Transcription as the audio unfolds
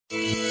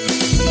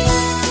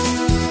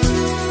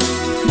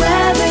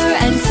Weather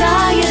and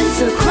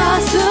science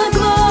across the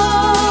globe.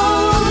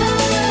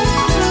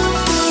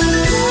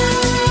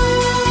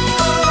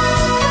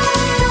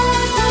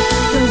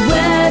 The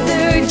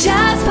Weather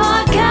Jazz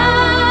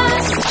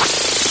Podcast.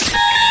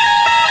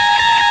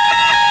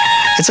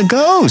 It's a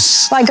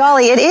ghost. By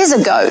golly, it is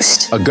a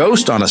ghost. A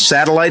ghost on a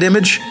satellite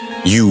image?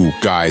 You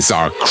guys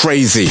are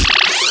crazy.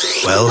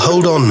 Well,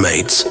 hold on,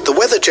 mates. The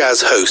Weather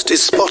Jazz host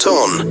is spot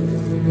on.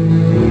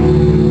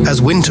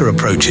 As winter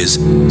approaches,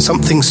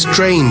 something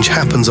strange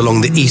happens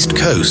along the East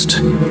Coast.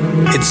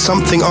 It's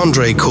something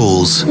Andre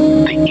calls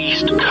the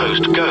East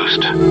Coast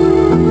Ghost.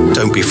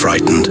 Don't be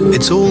frightened.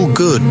 It's all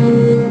good.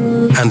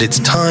 And it's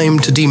time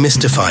to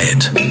demystify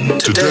it.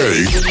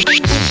 Today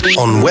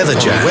on Weather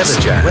Jazz.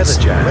 Weather Jazz.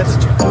 Weather Jazz. Weather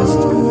Jazz.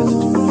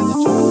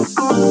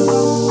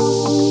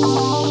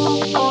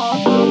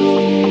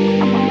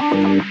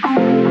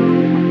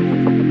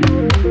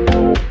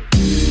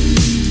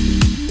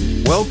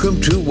 Welcome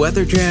to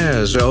Weather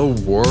Jazz, a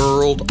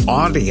world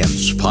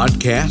audience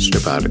podcast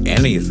about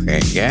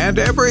anything and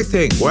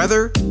everything,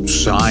 weather,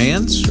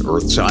 science,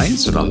 earth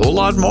science, and a whole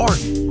lot more.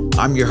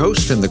 I'm your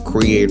host and the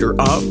creator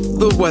of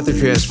the Weather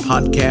Jazz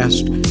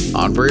podcast,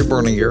 Andre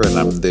Bernier, and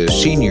I'm the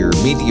senior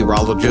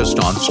meteorologist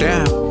on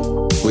staff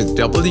with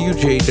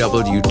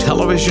WJW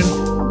Television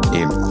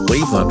in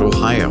Cleveland,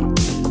 Ohio.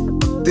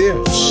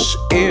 This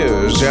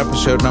is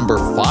episode number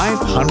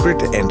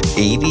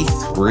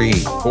 583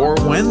 for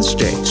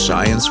Wednesday,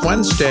 Science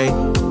Wednesday,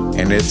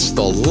 and it's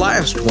the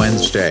last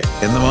Wednesday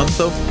in the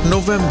month of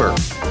November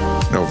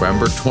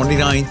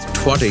 29th,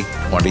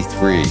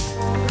 2023.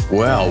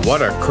 Well,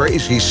 what a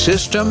crazy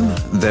system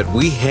that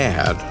we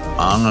had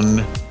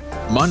on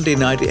Monday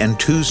night and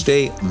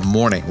Tuesday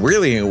morning.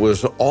 Really, it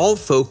was all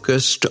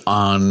focused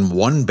on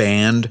one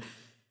band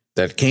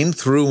that came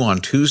through on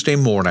Tuesday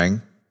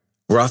morning,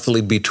 roughly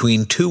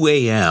between 2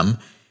 a.m.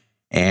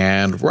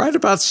 and right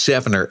about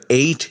 7 or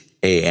 8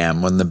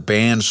 a.m. when the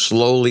band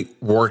slowly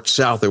worked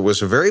south. It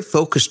was a very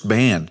focused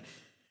band,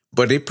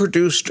 but it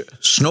produced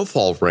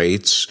snowfall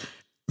rates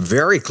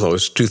very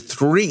close to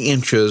 3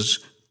 inches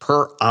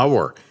per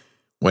hour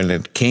when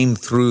it came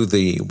through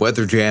the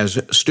Weather Jazz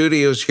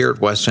studios here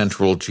at West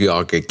Central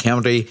Geauga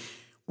County.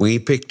 We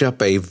picked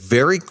up a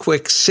very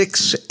quick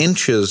 6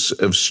 inches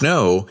of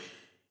snow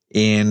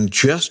in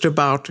just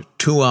about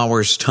 2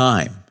 hours'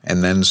 time,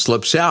 and then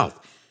slip south.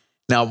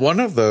 Now, one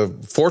of the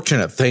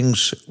fortunate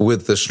things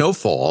with the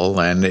snowfall,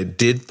 and it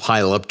did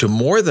pile up to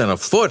more than a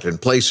foot in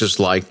places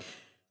like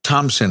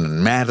Thompson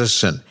and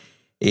Madison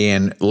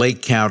in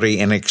Lake County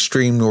and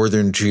extreme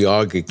northern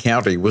Geauga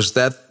County, was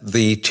that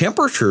the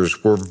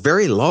temperatures were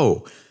very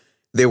low.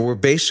 They were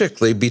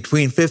basically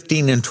between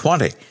 15 and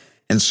 20.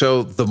 And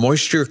so the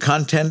moisture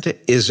content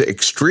is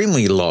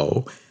extremely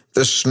low.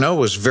 The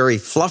snow is very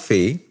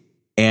fluffy,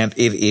 and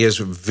it is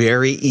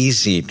very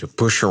easy to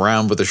push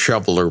around with a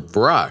shovel or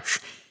brush.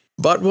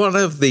 But one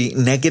of the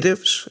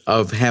negatives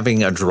of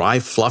having a dry,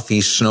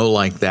 fluffy snow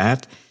like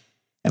that,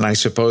 and I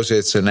suppose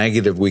it's a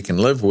negative we can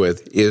live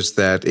with, is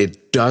that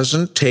it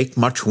doesn't take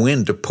much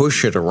wind to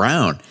push it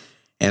around.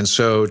 And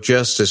so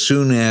just as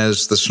soon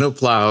as the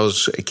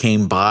snowplows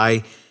came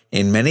by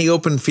in many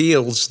open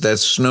fields, that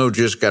snow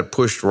just got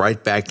pushed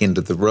right back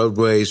into the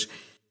roadways.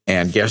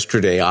 And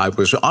yesterday I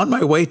was on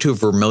my way to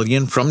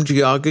Vermilion from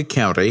Geauga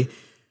County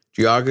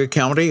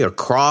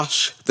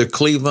across the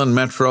Cleveland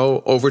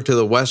Metro over to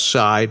the west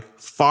side,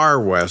 far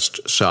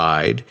west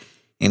side,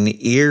 in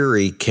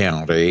Erie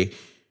County.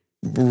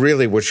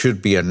 Really what should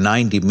be a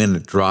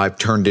 90-minute drive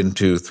turned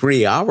into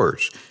 3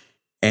 hours.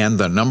 And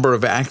the number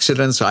of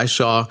accidents I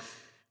saw,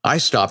 I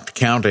stopped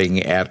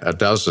counting at a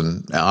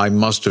dozen. I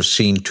must have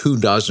seen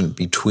 24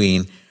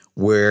 between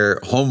where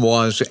home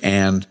was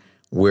and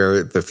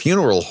where the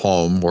funeral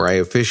home, where I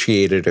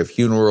officiated a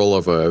funeral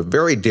of a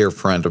very dear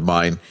friend of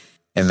mine,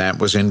 and that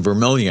was in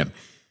Vermilion.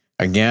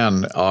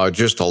 Again,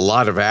 just a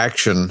lot of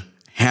action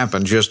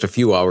happened just a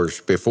few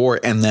hours before,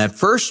 and that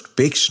first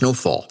big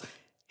snowfall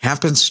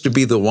happens to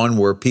be the one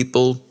where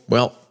people,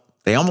 well,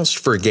 they almost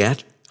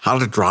forget how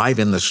to drive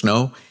in the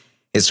snow.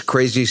 It's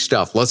crazy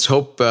stuff. Let's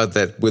hope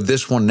that with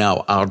this one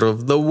now out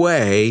of the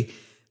way,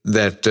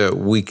 that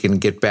we can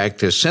get back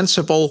to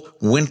sensible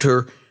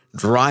winter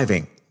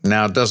driving.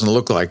 Now, it doesn't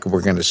look like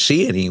we're going to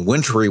see any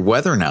wintry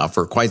weather now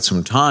for quite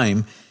some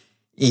time,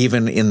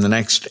 even in the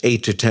next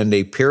 8 to 10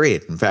 day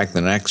period. In fact,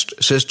 the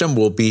next system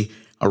will be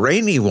a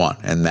rainy one,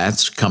 and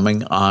that's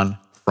coming on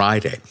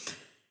Friday.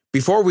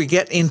 Before we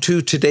get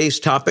into today's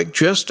topic,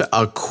 just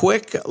a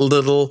quick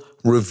little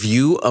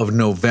review of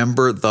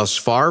November thus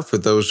far for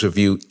those of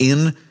you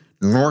in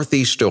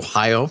Northeast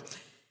Ohio.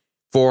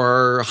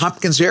 For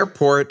Hopkins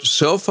Airport,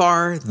 so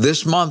far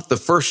this month, the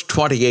first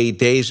 28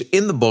 days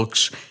in the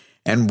books,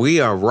 and we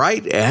are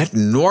right at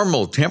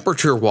normal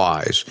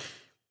temperature-wise.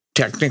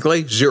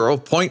 Technically,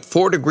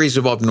 0.4 degrees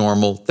above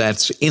normal.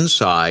 That's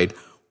inside,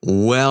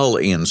 well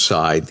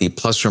inside the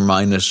plus or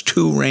minus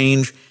 2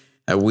 range.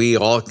 We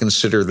all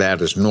consider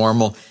that as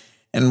normal.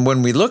 And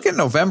when we look at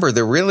November,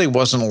 there really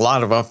wasn't a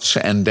lot of ups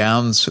and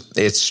downs.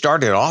 It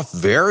started off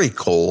very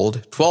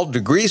cold, 12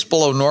 degrees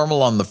below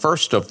normal on the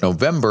 1st of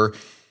November,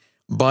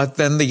 but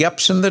then the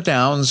ups and the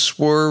downs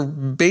were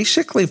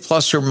basically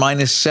plus or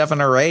minus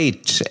 7 or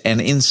 8 and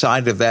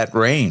inside of that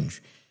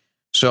range.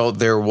 So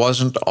there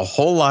wasn't a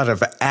whole lot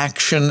of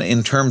action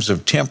in terms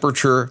of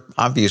temperature.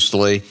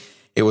 Obviously,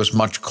 it was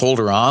much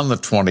colder on the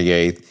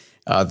 28th.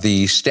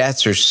 The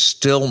stats are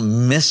still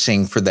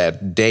missing for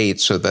that date,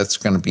 so that's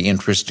going to be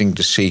interesting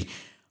to see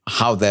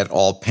how that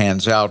all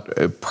pans out.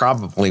 It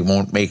probably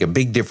won't make a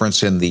big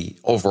difference in the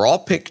overall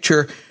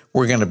picture.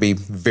 We're going to be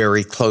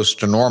very close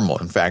to normal.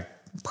 In fact,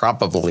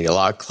 probably a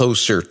lot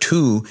closer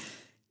to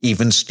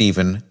even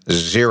Steven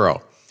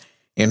 0.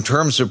 In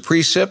terms of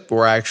precip,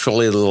 we're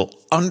actually a little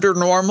under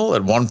normal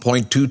at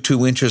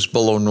 1.22 inches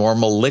below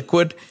normal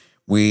liquid.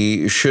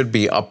 We should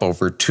be up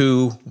over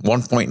 2,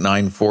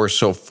 1.94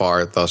 so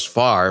far thus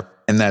far,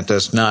 and that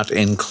does not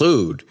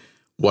include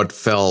what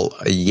fell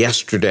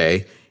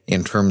yesterday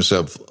in terms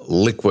of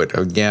liquid.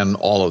 Again,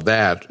 all of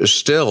that is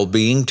still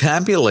being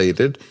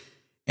tabulated,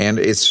 and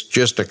it's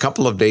just a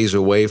couple of days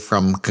away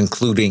from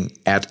concluding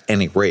at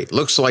any rate.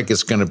 Looks like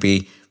it's going to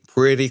be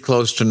pretty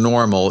close to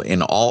normal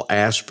in all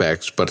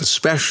aspects, but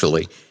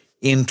especially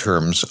in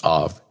terms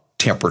of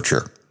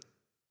temperature.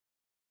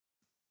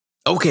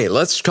 Okay,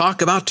 let's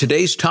talk about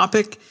today's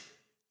topic,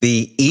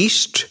 the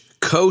East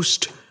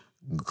Coast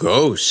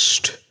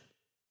Ghost.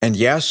 And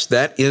yes,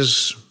 that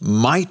is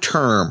my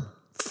term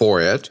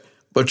for it,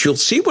 but you'll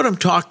see what I'm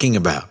talking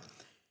about.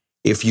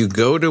 If you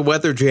go to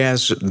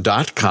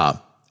weatherjazz.com,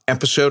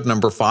 episode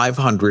number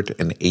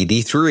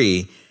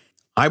 583,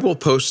 I will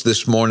post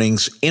this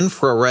morning's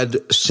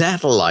infrared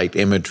satellite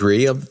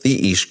imagery of the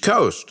East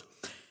Coast.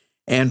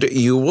 And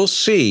you will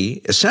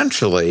see,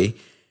 essentially,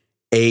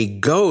 a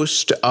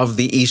ghost of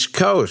the East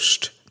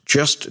Coast,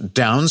 just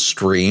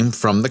downstream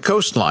from the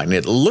coastline.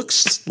 It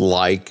looks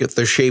like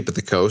the shape of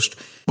the coast.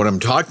 What I'm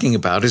talking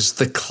about is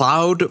the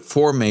cloud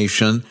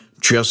formation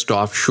just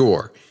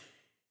offshore.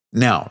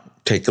 Now,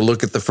 take a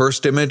look at the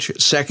first image.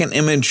 Second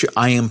image,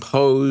 I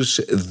impose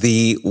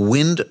the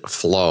wind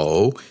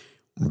flow.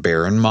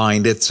 Bear in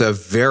mind, it's a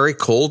very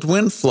cold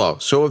wind flow.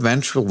 So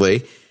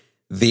eventually,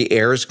 the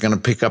air is going to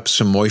pick up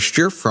some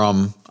moisture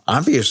from,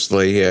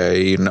 obviously,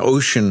 an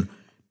ocean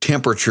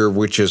temperature,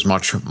 which is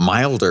much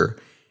milder,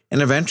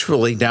 and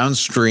eventually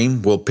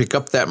downstream will pick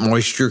up that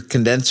moisture,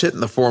 condense it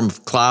in the form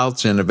of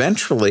clouds, and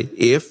eventually,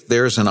 if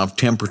there's enough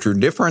temperature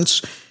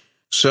difference,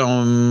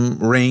 some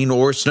rain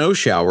or snow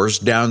showers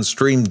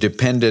downstream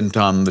dependent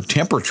on the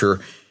temperature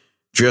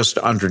just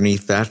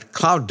underneath that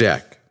cloud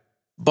deck.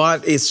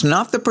 But it's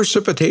not the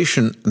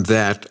precipitation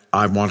that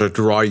I want to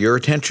draw your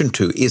attention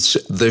to.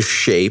 It's the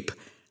shape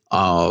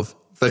of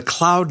the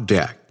cloud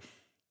deck.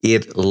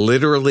 It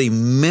literally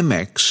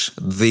mimics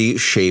the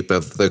shape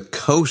of the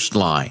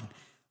coastline.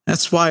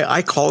 That's why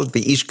I call it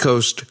the East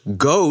Coast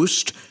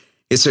Ghost.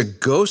 It's a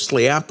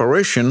ghostly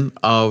apparition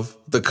of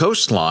the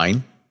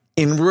coastline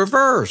in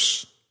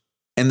reverse.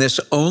 And this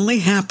only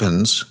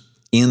happens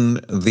in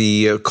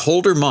the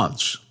colder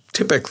months,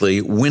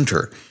 typically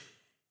winter.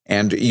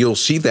 And you'll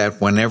see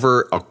that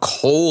whenever a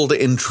cold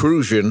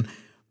intrusion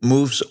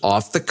moves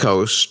off the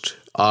coast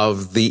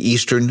of the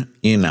eastern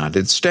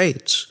United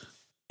States.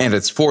 And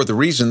it's for the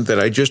reason that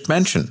I just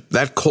mentioned.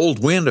 That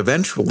cold wind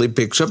eventually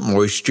picks up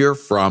moisture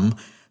from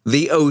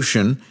the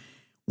ocean,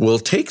 will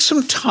take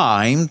some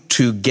time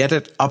to get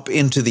it up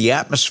into the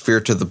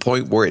atmosphere to the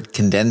point where it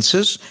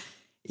condenses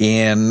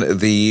in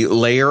the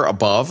layer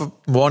above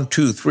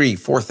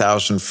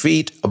 4,000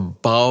 feet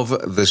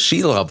above the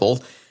sea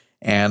level.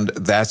 And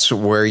that's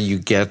where you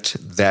get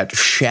that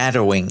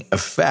shadowing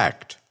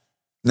effect.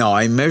 Now,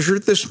 I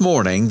measured this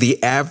morning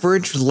the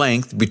average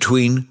length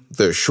between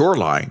the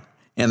shoreline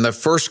and the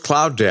first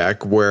cloud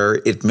deck,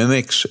 where it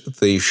mimics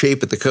the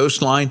shape of the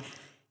coastline.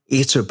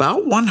 It's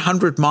about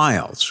 100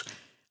 miles.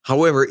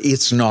 However,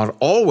 it's not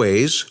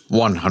always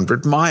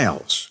 100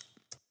 miles.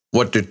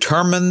 What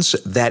determines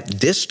that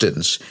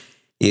distance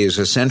is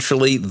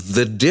essentially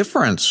the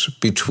difference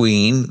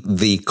between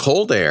the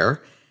cold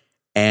air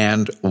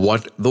and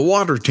what the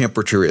water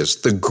temperature is.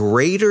 The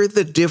greater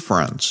the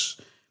difference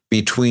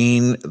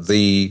between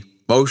the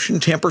ocean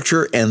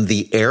temperature and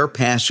the air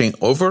passing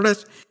over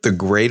it, the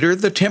greater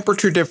the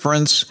temperature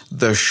difference,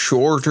 the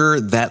shorter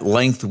that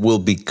length will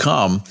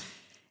become.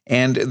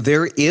 And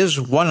there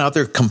is one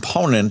other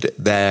component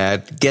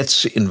that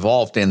gets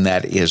involved in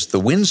that is the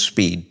wind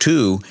speed,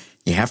 too.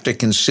 You have to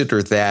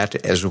consider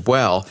that as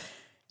well,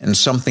 and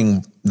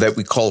something that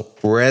we call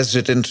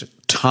resident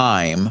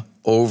time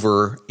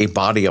over a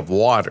body of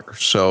water.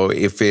 So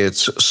if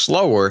it's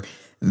slower,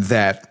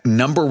 that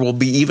number will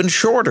be even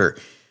shorter.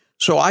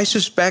 So I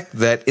suspect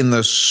that in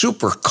the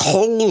super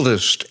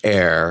coldest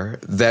air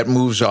that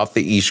moves off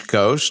the East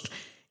Coast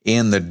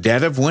in the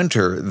dead of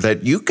winter,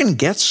 that you can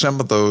get some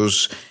of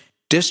those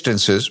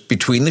distances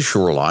between the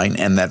shoreline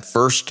and that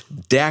first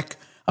deck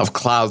of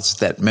clouds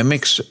that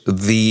mimics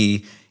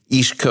the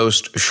East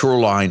Coast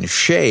shoreline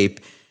shape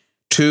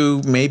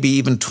to maybe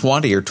even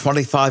 20 or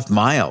 25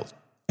 miles.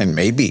 and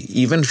maybe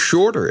even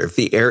shorter if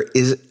the air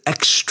is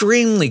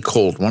extremely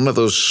cold, one of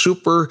those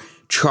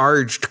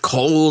supercharged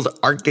cold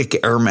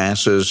Arctic air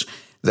masses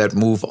that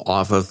move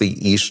off of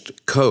the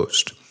east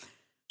coast.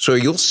 So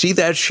you'll see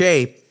that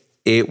shape.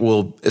 It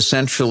will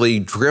essentially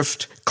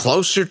drift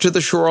closer to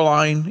the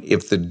shoreline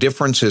if the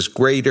difference is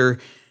greater,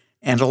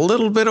 and a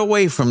little bit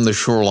away from the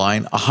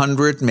shoreline,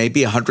 100,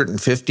 maybe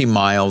 150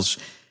 miles,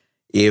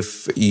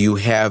 if you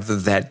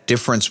have that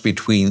difference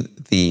between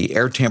the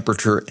air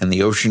temperature and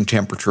the ocean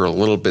temperature a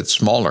little bit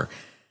smaller.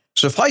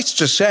 Suffice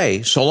to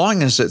say, so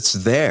long as it's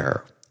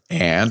there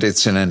and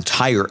it's an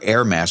entire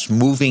air mass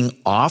moving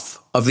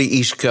off of the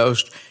East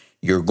Coast,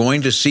 you're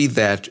going to see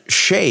that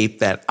shape,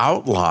 that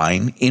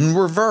outline in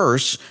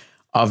reverse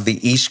of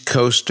the East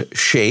Coast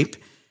shape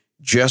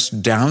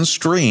just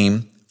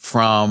downstream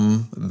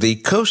from the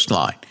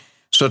coastline.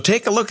 So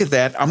take a look at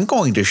that. I'm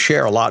going to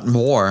share a lot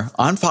more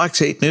on Fox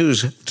 8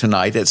 News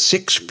tonight at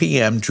 6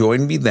 p.m.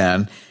 Join me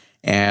then,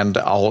 and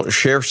I'll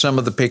share some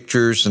of the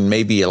pictures and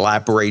maybe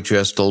elaborate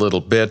just a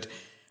little bit.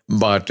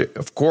 But,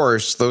 of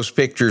course, those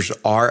pictures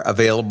are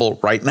available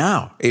right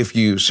now if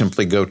you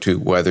simply go to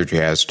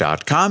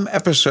weatherjazz.com,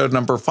 episode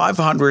number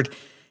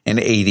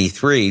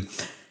 583.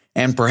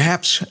 And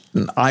perhaps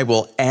I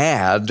will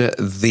add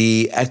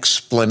the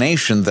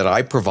explanation that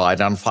I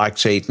provide on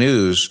Fox 8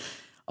 News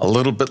a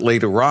little bit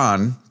later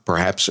on,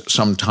 perhaps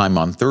sometime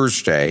on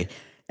Thursday,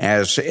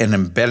 as an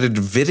embedded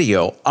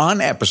video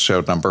on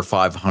episode number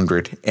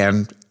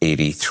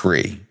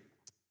 583.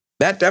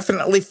 That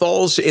definitely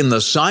falls in the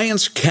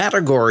science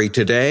category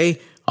today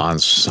on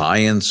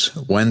Science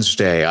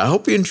Wednesday. I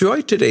hope you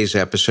enjoyed today's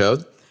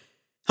episode.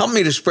 Help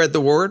me to spread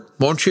the word,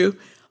 won't you?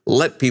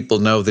 Let people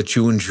know that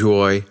you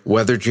enjoy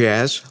Weather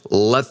Jazz.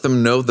 Let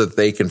them know that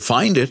they can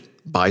find it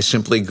by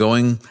simply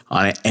going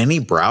on any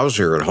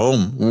browser at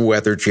home,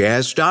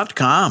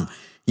 weatherjazz.com.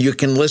 You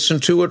can listen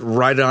to it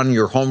right on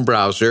your home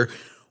browser,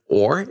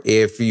 or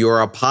if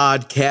you're a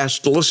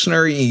podcast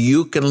listener,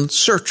 you can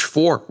search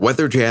for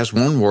Weather Jazz,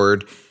 one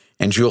word,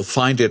 and you'll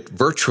find it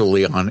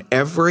virtually on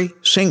every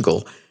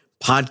single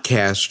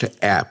podcast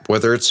app,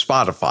 whether it's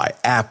Spotify,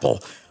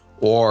 Apple,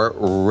 or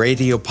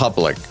Radio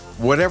Public.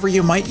 Whatever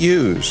you might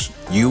use,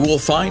 you will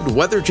find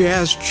Weather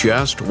Jazz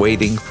just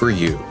waiting for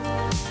you.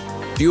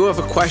 Do you have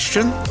a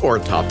question or a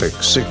topic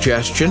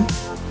suggestion?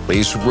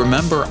 Please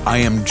remember, I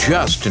am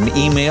just an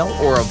email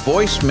or a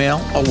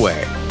voicemail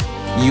away.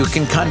 You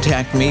can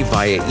contact me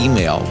via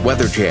email,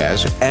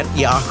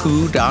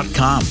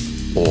 weatherjazz@yahoo.com,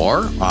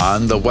 or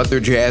on the Weather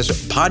Jazz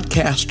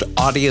Podcast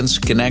Audience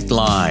Connect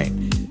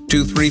line,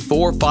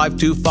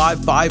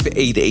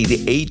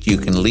 234-525-5888. You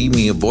can leave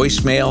me a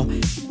voicemail.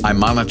 I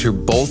monitor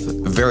both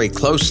very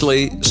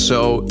closely,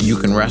 so you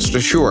can rest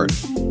assured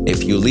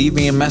if you leave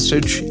me a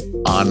message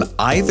on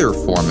either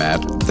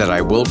format that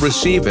I will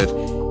receive it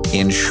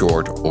in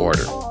short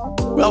order.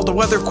 Well, the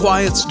weather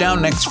quiets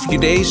down next few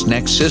days.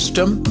 Next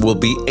system will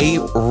be a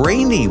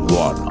rainy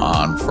one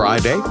on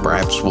Friday.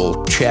 Perhaps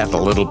we'll chat a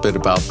little bit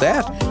about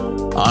that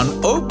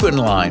on Open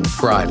Line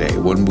Friday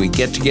when we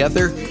get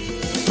together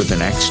for the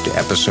next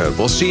episode.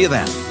 We'll see you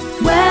then.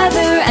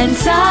 Weather and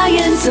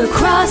science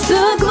across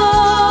the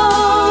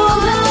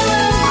globe.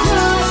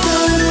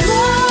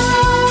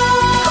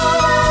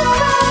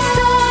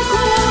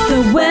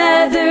 The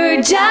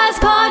Weather Jazz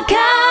Podcast.